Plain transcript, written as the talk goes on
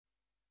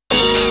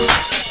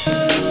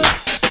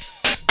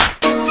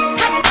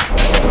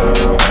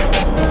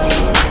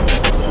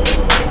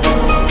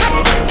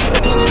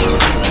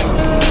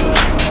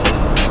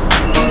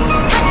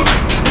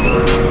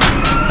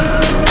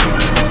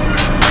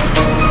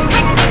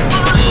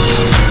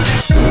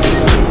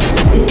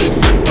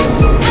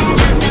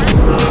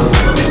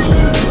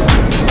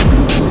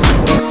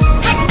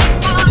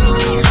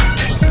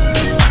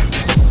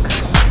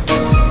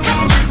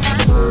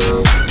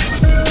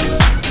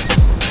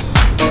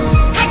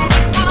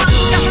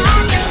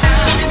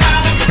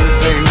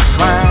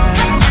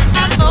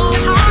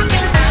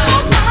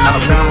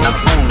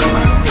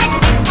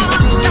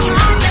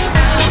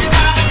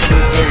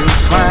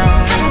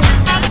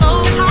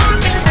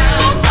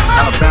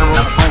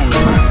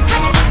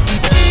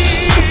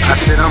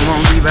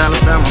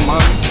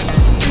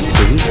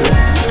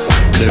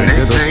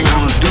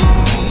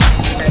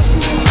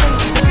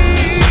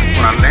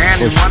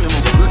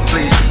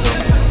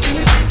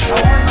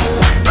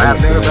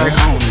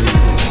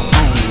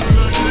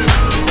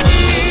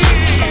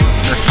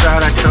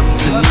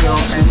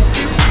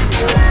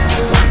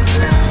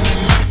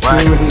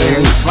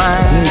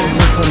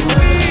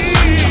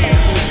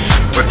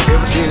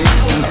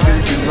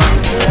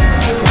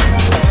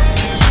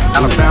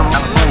Alabama,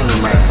 only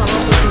man.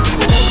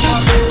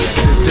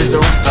 Just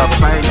don't stop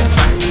fighting.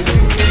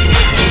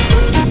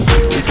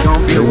 It's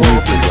gonna be a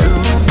war pretty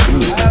soon.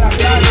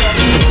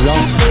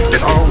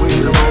 That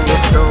always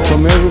always go.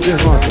 Começo que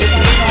es más.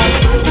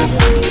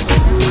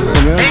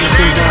 Começo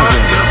que es más.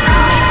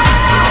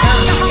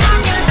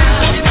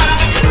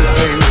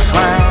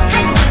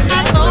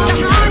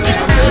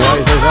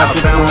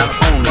 Alabama,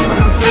 only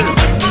man.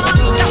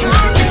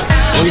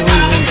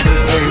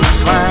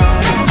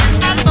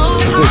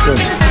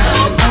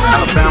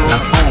 Alabama,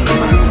 only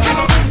man.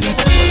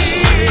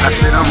 I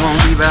said I'm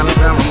gonna leave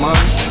Alabama,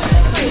 mother.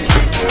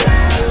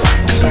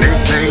 It's the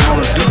next thing I'm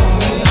gonna do.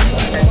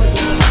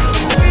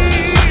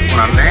 When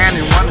I land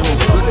in one of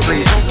those good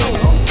places,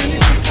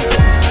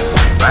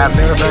 right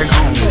there back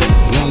home.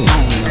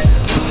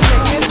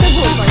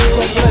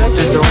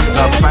 Just don't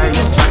stop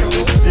fighting.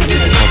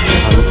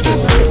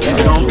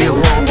 It's gonna be a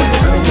war pretty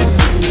soon.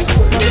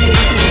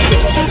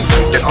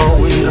 That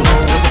always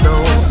always go.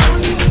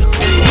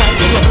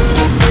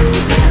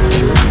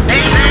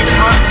 Ain't that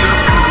gonna be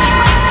a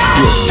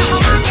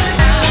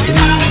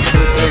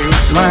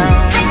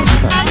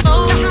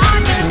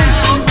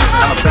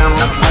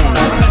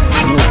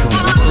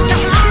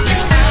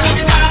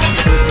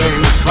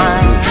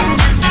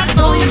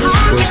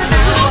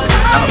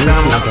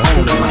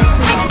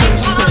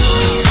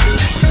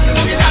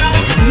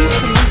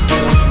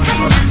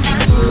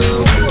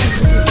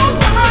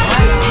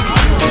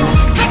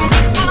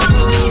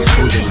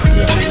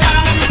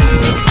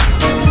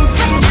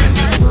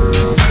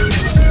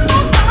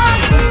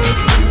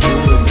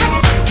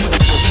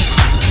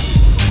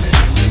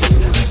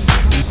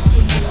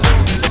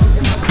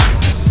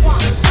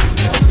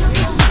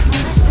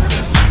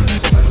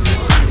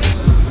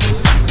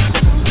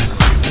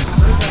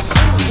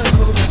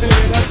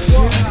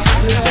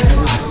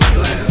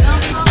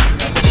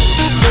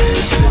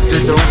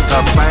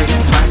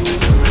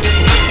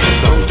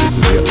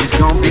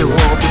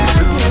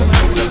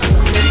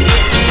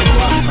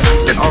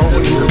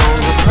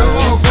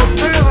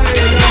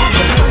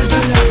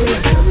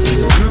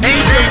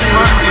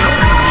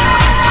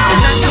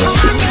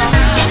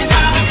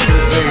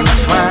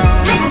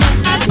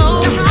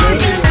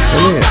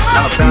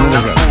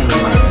Alabama, only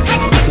man.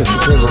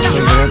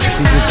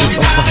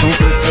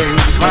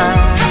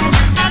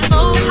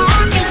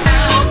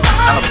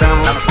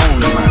 Alabama,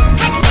 only man.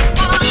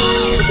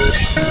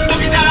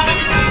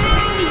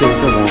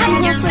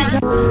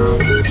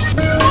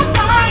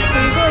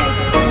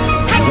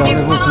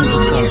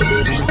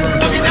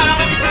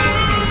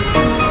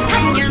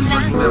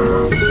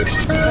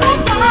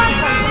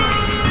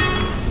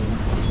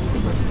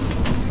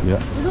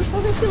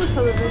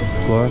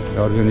 Claro, é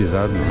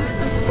organizado, não é?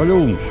 Olha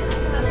uns.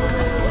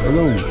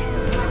 Olha uns.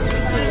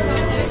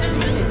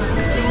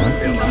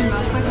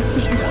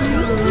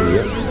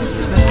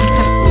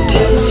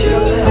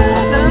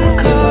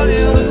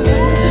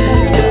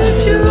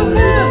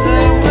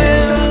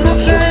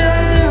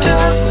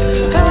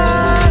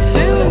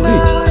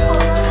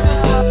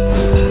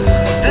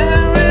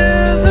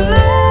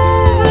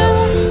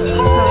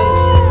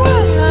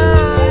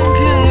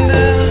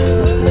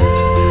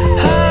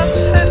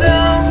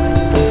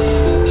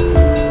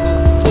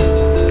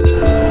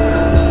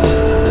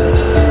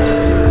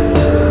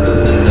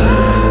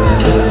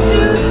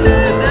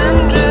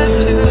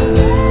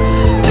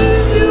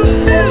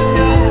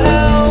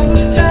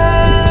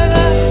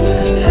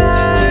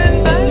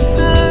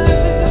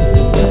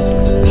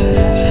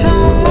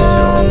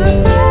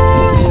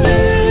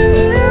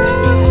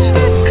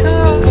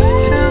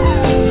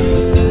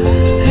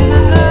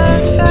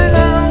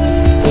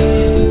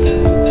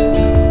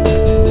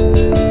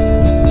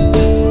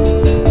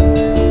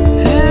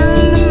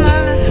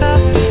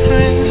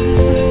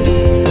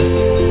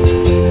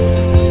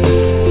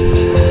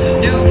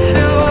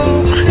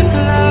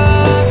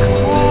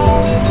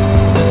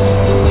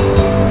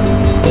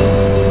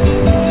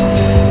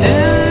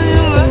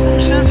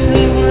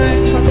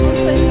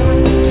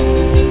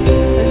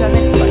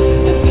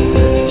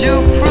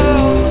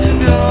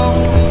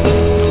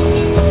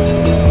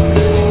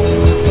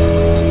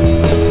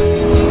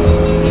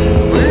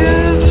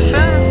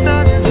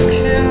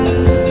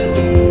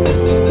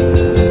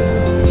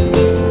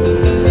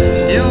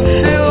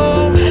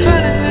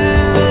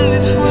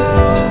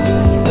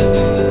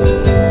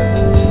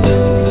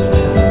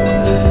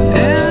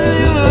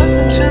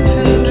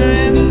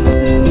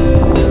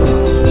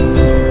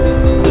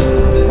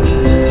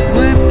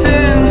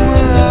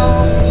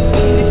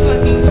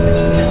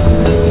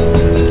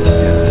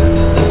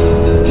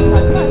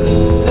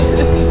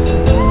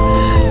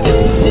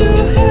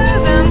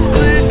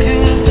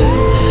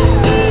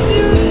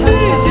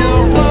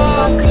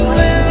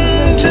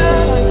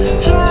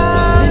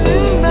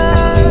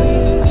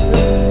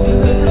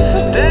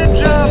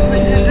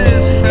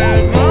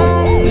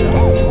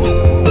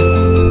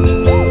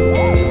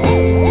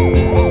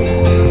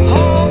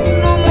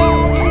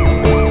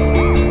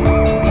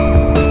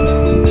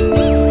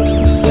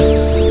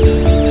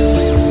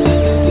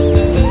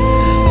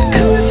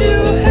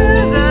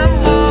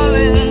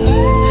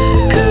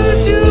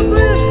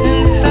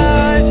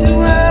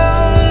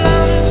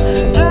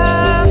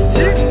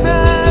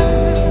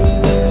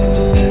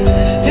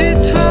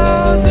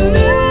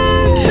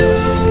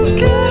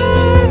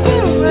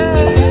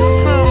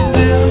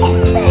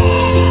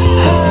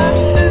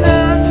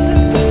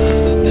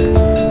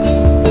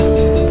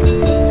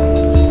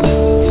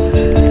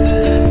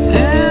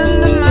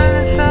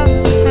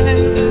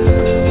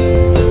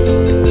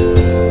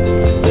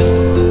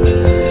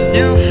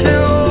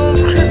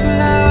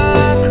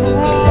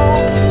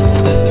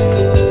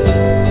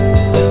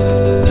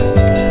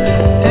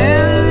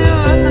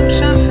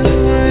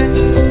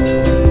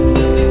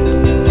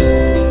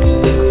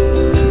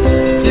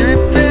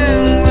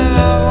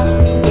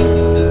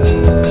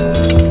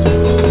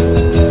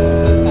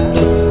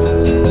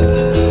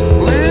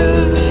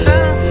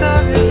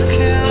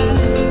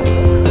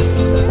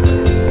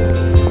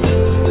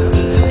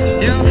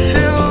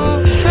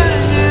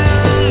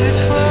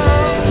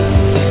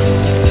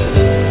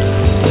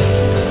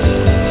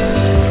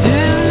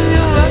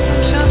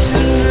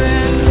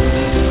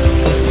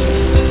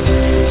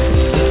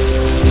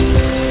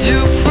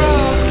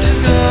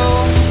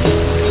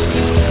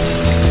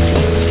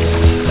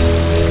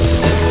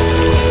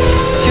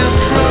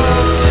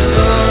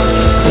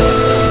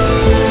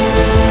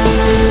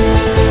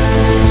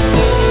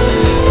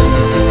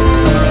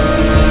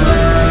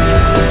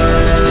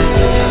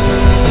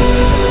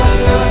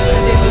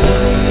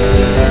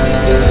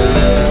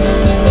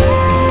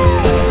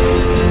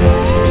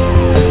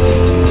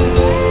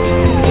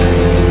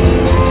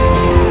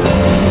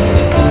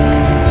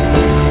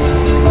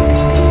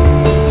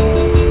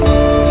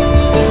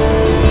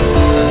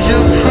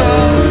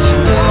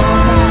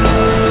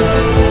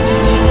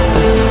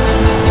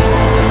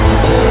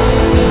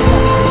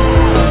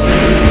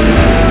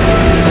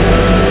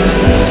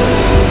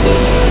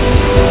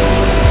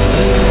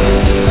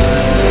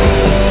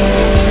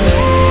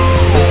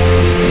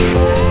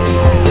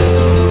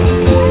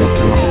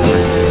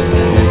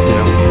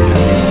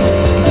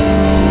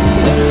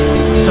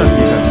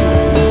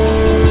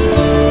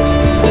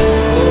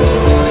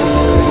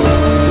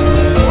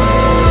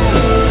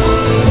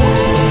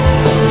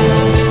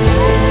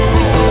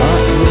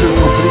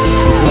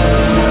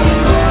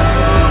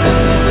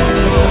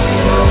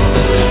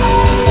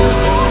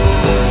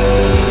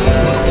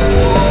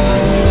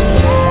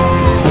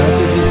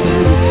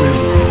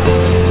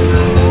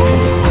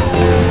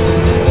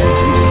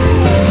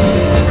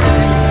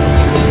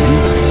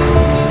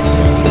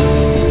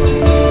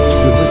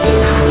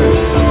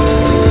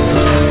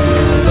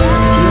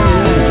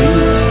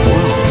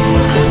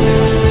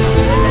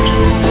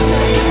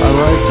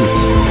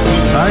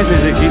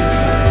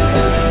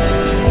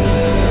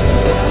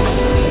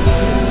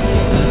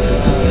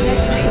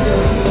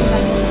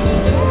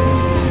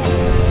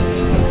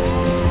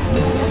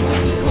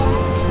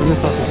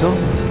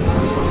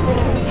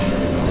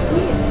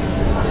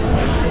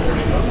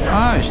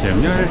 Isto é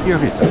melhor aqui,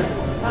 Rita.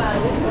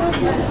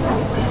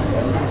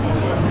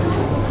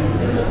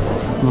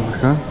 Vou para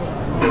cá.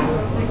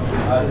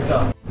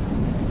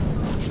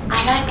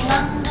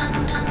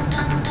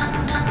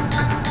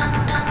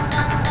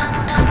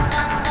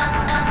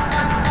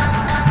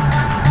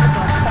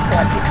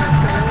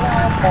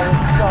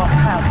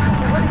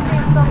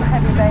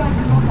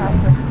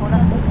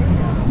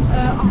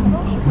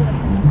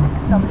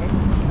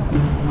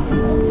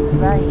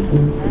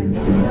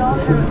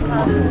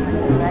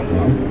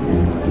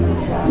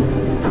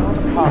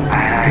 I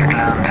like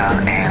London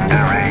in the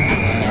rain.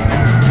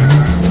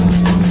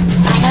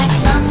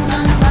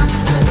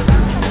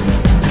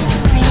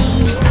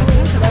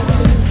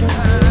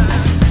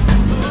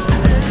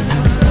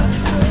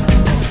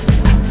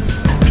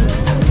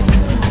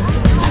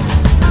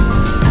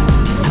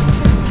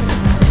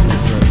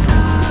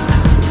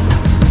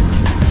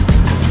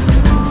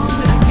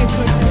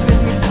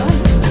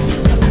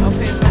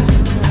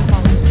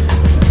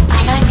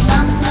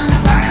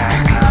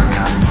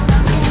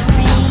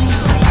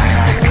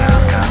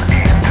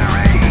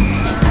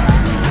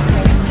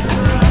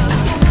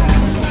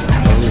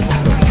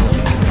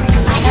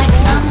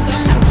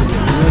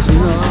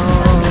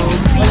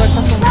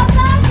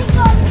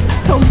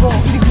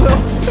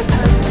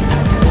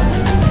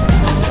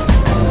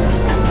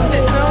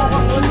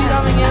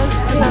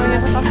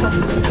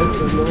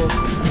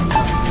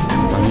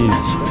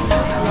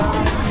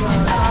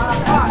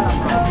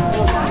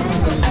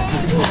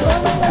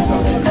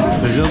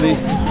 Mas eu vi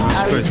umas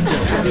coisas.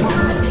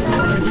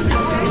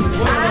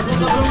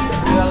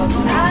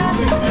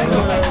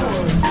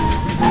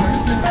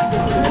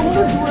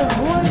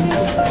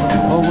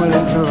 Ou uma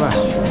olhando para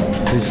baixo.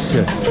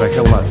 Deixa para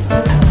aquele lado.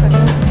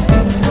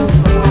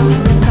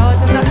 Estava a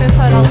tentar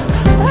pensar algo.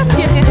 Ah,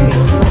 aqui é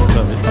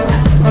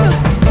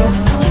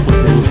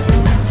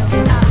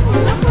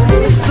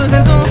as pessoas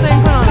então não têm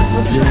para onde.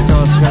 E então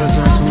as escadas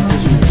também são muito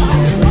giras.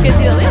 Quer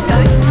dizer,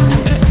 ali?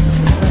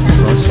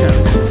 Só as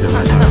escadas, tem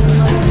mais nada.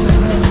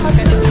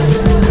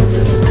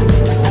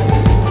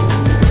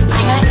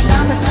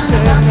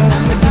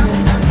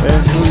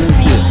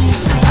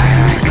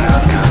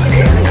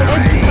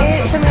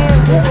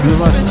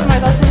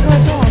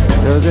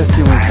 Eu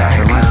desci uma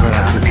casa mais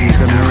barata aqui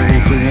também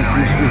não conheço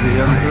nos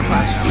cozinheiros para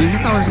baixo. E já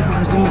estavas aqui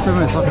por cima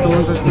também, só que tu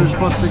entras pelos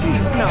potes aqui.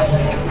 Não.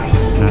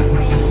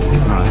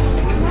 Não é?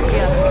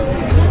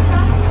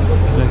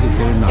 Já aqui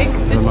querem nada. É que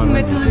eu te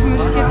meto as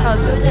músicas em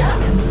casa.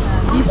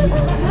 Isso,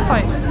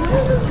 pai,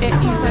 é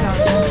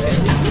imparável.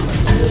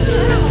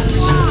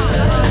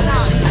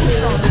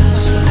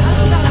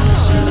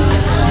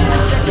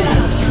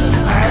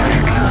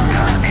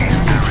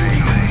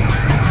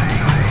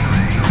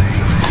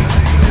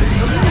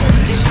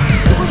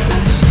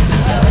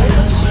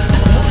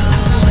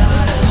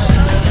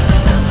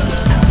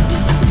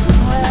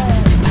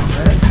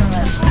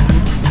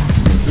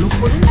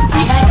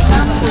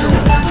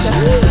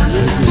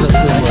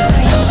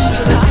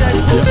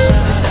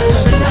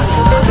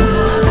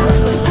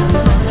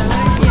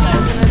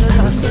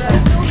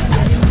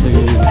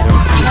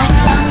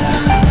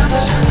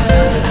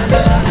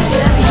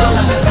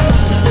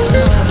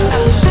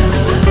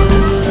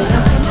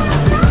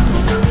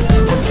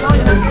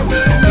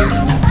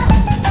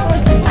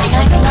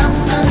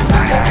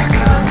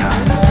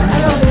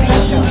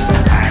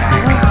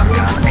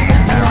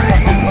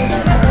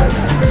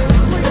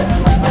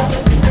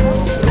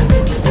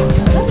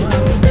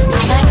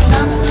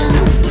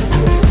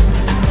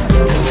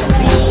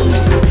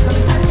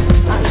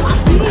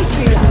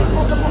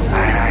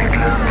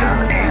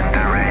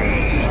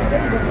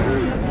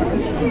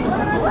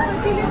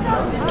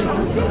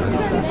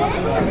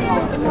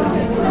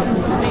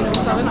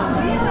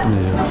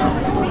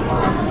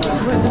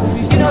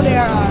 You know there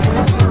are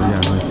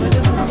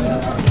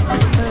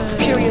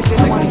periods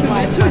in one's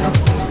lifetime.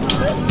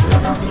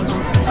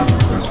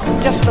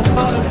 Just the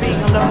thought of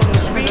being alone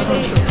is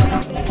really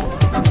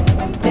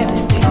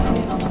devastating.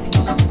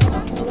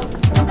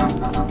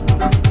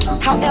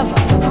 However,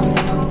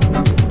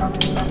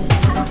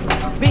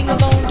 being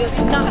alone does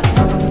not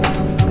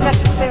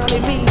necessarily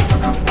mean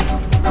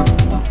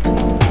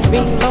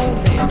being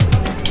lonely.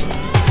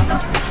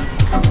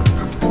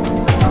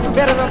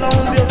 Better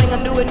alone building a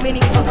new and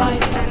meaningful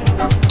life than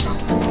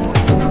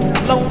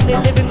lonely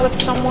living with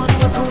someone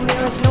with whom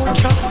there is no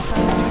trust,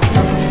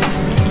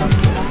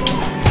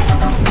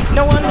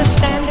 no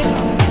understanding,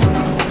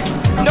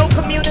 no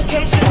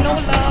communication, no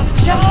love,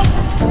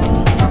 just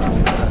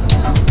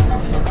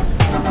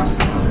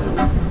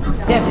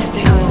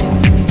devastating.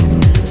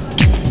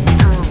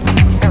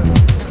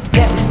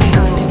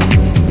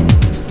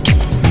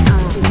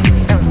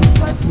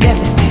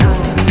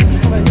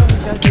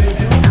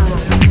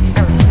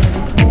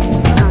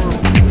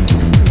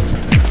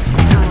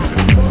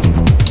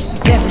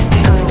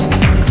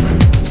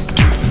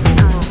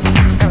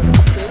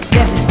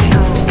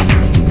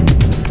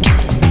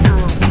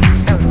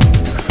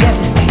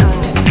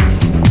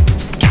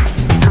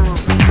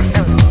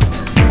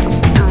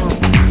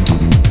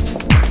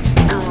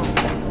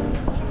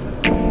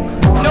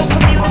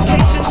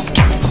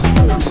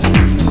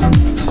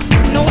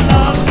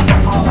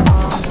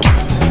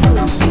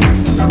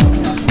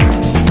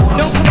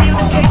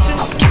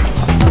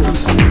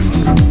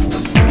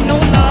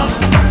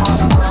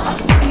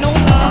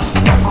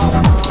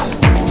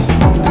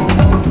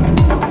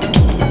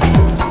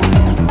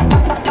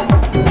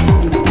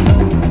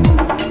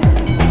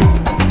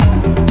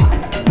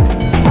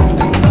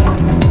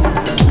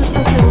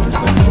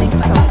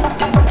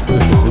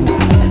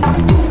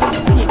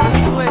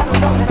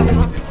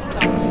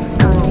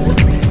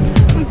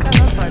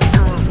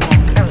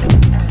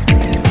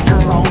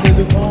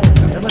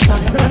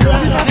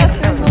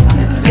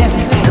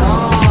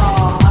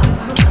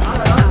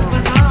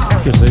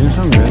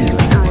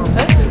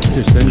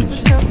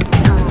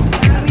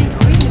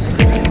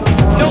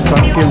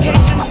 está quente.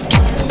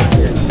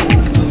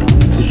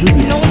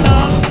 no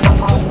love,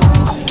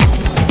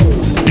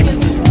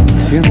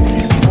 Quente?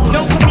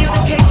 no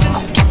communication,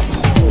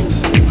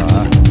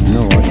 Ah,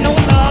 não, ótimo. no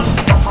love,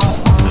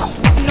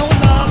 no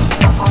love.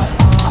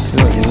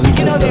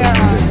 You know, there are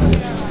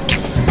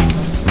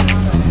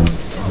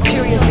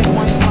periods in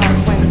one's life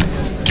when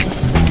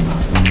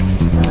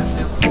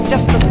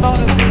just the thought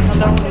of being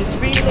alone is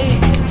really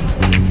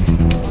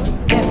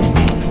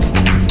devastating.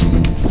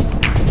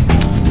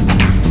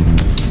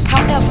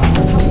 However,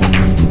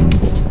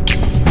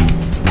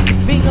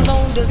 being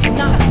alone does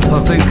not Só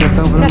tenho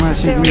cartão para mais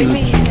 5 necessarily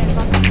minutos. mean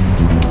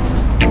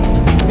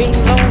being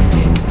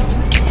lonely.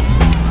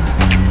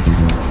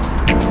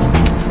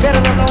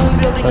 Better alone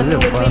building a new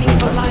and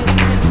meaningful life.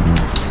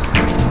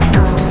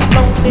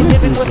 Lonely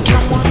living with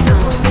someone who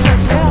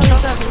has no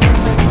trust,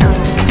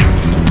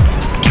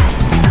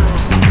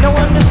 no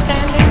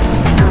understanding,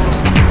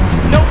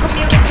 no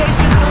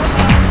communication, no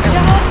love,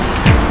 just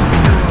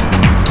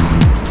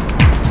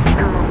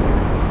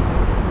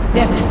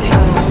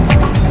devastating.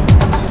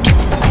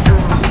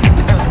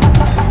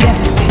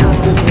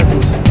 Devastating.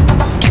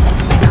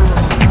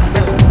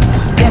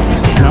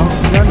 Devastating. Não,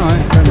 já não é,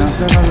 já não,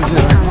 já nada a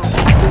dizer.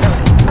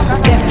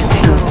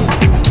 Devastating.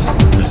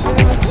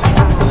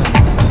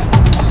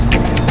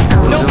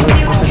 No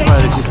communication,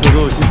 Aqui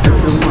pegou, aqui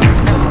pegou mais.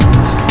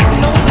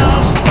 no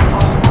love,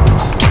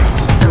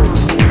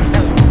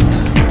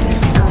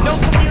 no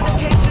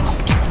communication.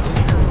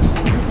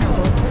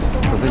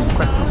 Só tenho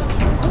 4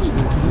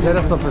 minutos. Já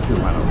era só para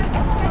filmar, não?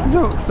 Mas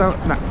eu estava.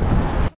 Não.